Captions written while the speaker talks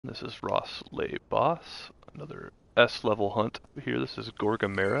This is Ross Lay Boss, another S level hunt here. This is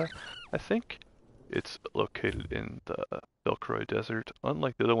Gorgimera, I think. It's located in the Belcroy Desert.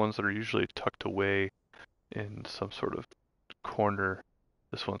 Unlike the other ones that are usually tucked away in some sort of corner,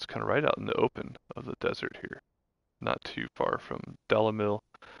 this one's kind of right out in the open of the desert here. Not too far from Dalamil.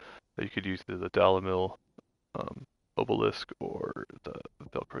 You could use either the Dalamil obelisk or the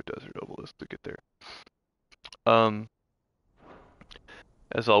Belcroy Desert obelisk to get there.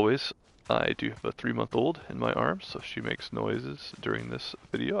 As always, I do have a 3-month-old in my arms, so if she makes noises during this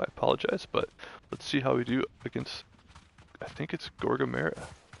video, I apologize, but let's see how we do against, I think it's Gorgimera.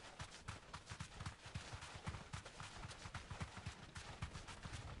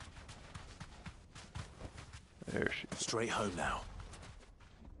 There she is. Straight home now.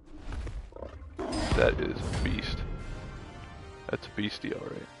 That is a beast. That's a beastie,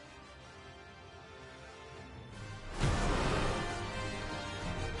 alright.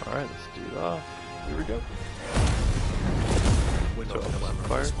 Alright, let's do it off. Here we go. We're So, not going to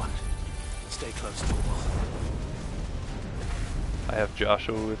fire. run this one. Stay close to the wall. I have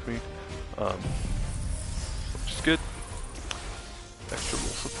Joshua with me, which is good. Extra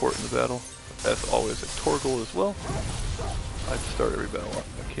little support in the battle. As always, a Torgal as well. I start every battle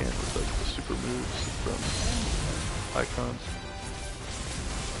I can with like the super moves from icons.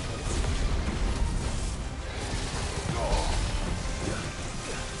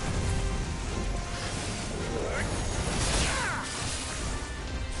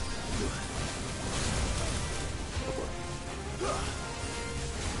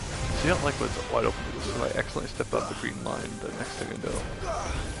 See, I don't like when it's wide open because if I accidentally step out the green line, the next thing I know,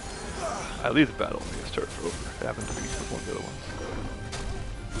 I leave the battle and I start over. It happened to me with one of the other ones.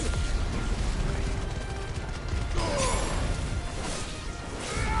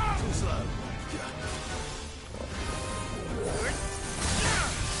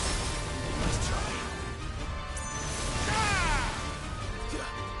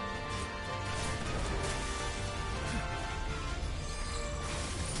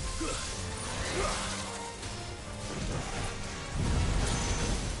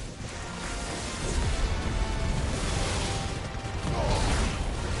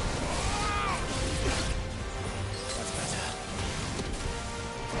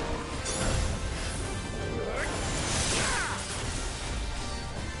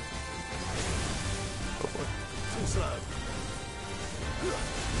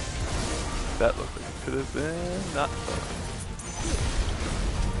 That looked like it could have been not fun.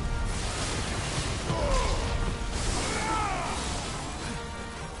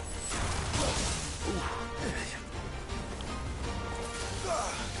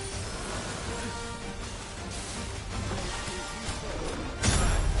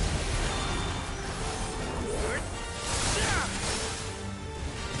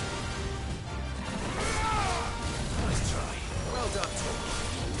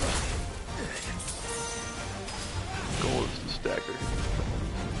 Goal is to stagger.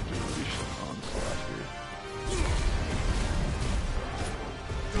 Do a leash onslaught here.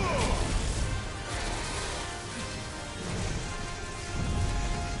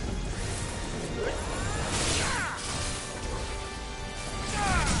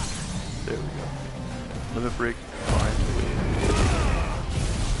 There we go. Limit break, fine.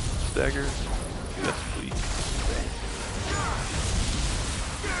 Staggers. Yes, please.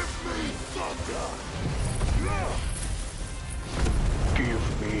 Give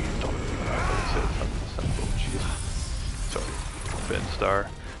me Sorry, Ben Starr.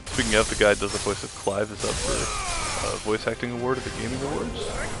 Speaking of, the guy that does the voice of Clive is up for a voice acting award at the Gaming Awards,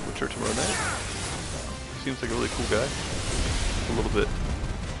 which are tomorrow night. He seems like a really cool guy. A little bit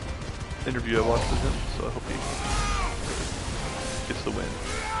interview I watched with him, so I hope he gets the win.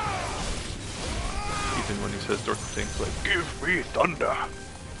 Even when he says dorky things like, "Give me thunder!"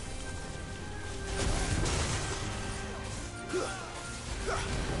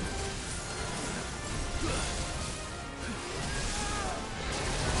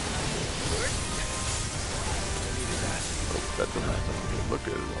 Oh, that doesn't look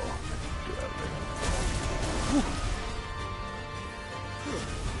good at all. Get out of there. Whew.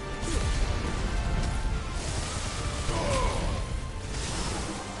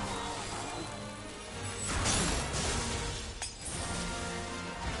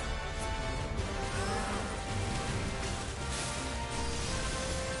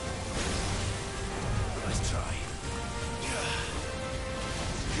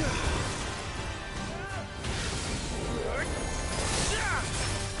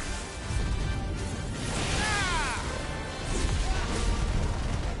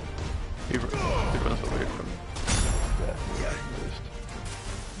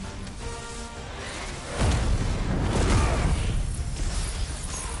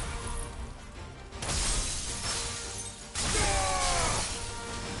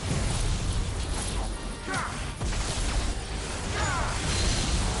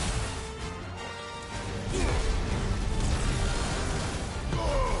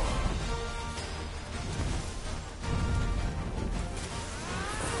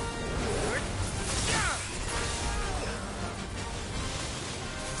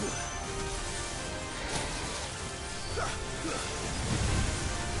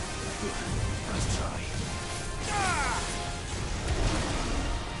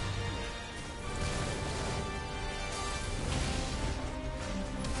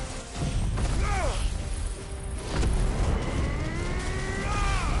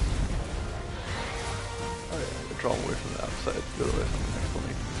 draw them away from the outside. Otherwise, I'm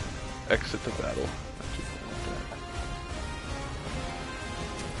gonna accidentally exit the battle. Actually, I don't want that.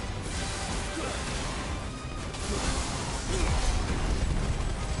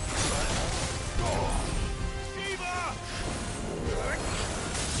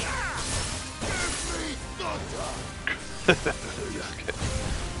 Okay.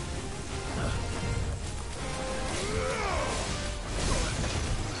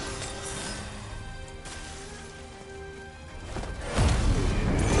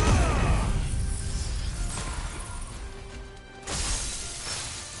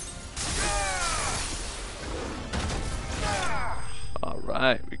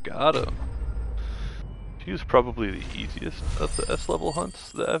 Alright, we got him. He was probably the easiest of the S-level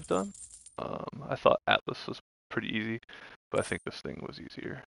hunts that I've done. I thought Atlas was pretty easy, but I think this thing was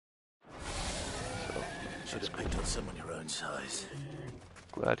easier. So, Should have picked on someone your own size.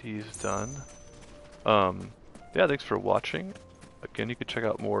 glad he's done. Yeah, thanks for watching. Again, you can check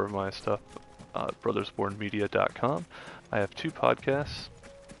out more of my stuff at brothersbornmedia.com. I have 2 podcasts.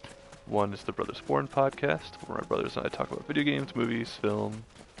 One is the Brothers Born podcast, where my brothers and I talk about video games, movies, film,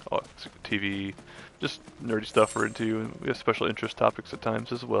 TV, just nerdy stuff we're into, and we have special interest topics at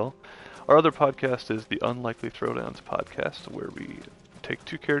times as well. Our other podcast is the Unlikely Throwdowns podcast, where we take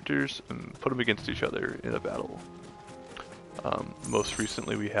 2 characters and put them against each other in a battle. Most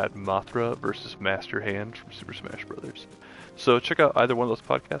recently we had Mothra versus Master Hand from Super Smash Bros. So check out either one of those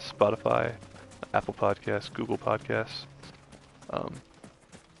podcasts, Spotify, Apple Podcasts, Google Podcasts.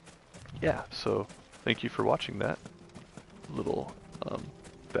 Yeah, so thank you for watching that little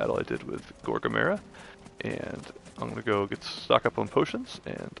battle I did with Gorgimera, and I'm going to go stock up on potions,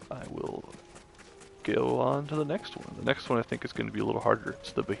 and I will go on to the next one. The next one I think is going to be a little harder.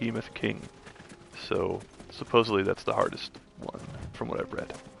 It's the Behemoth King. So supposedly that's the hardest one from what I've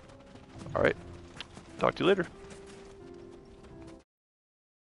read. Alright, talk to you later.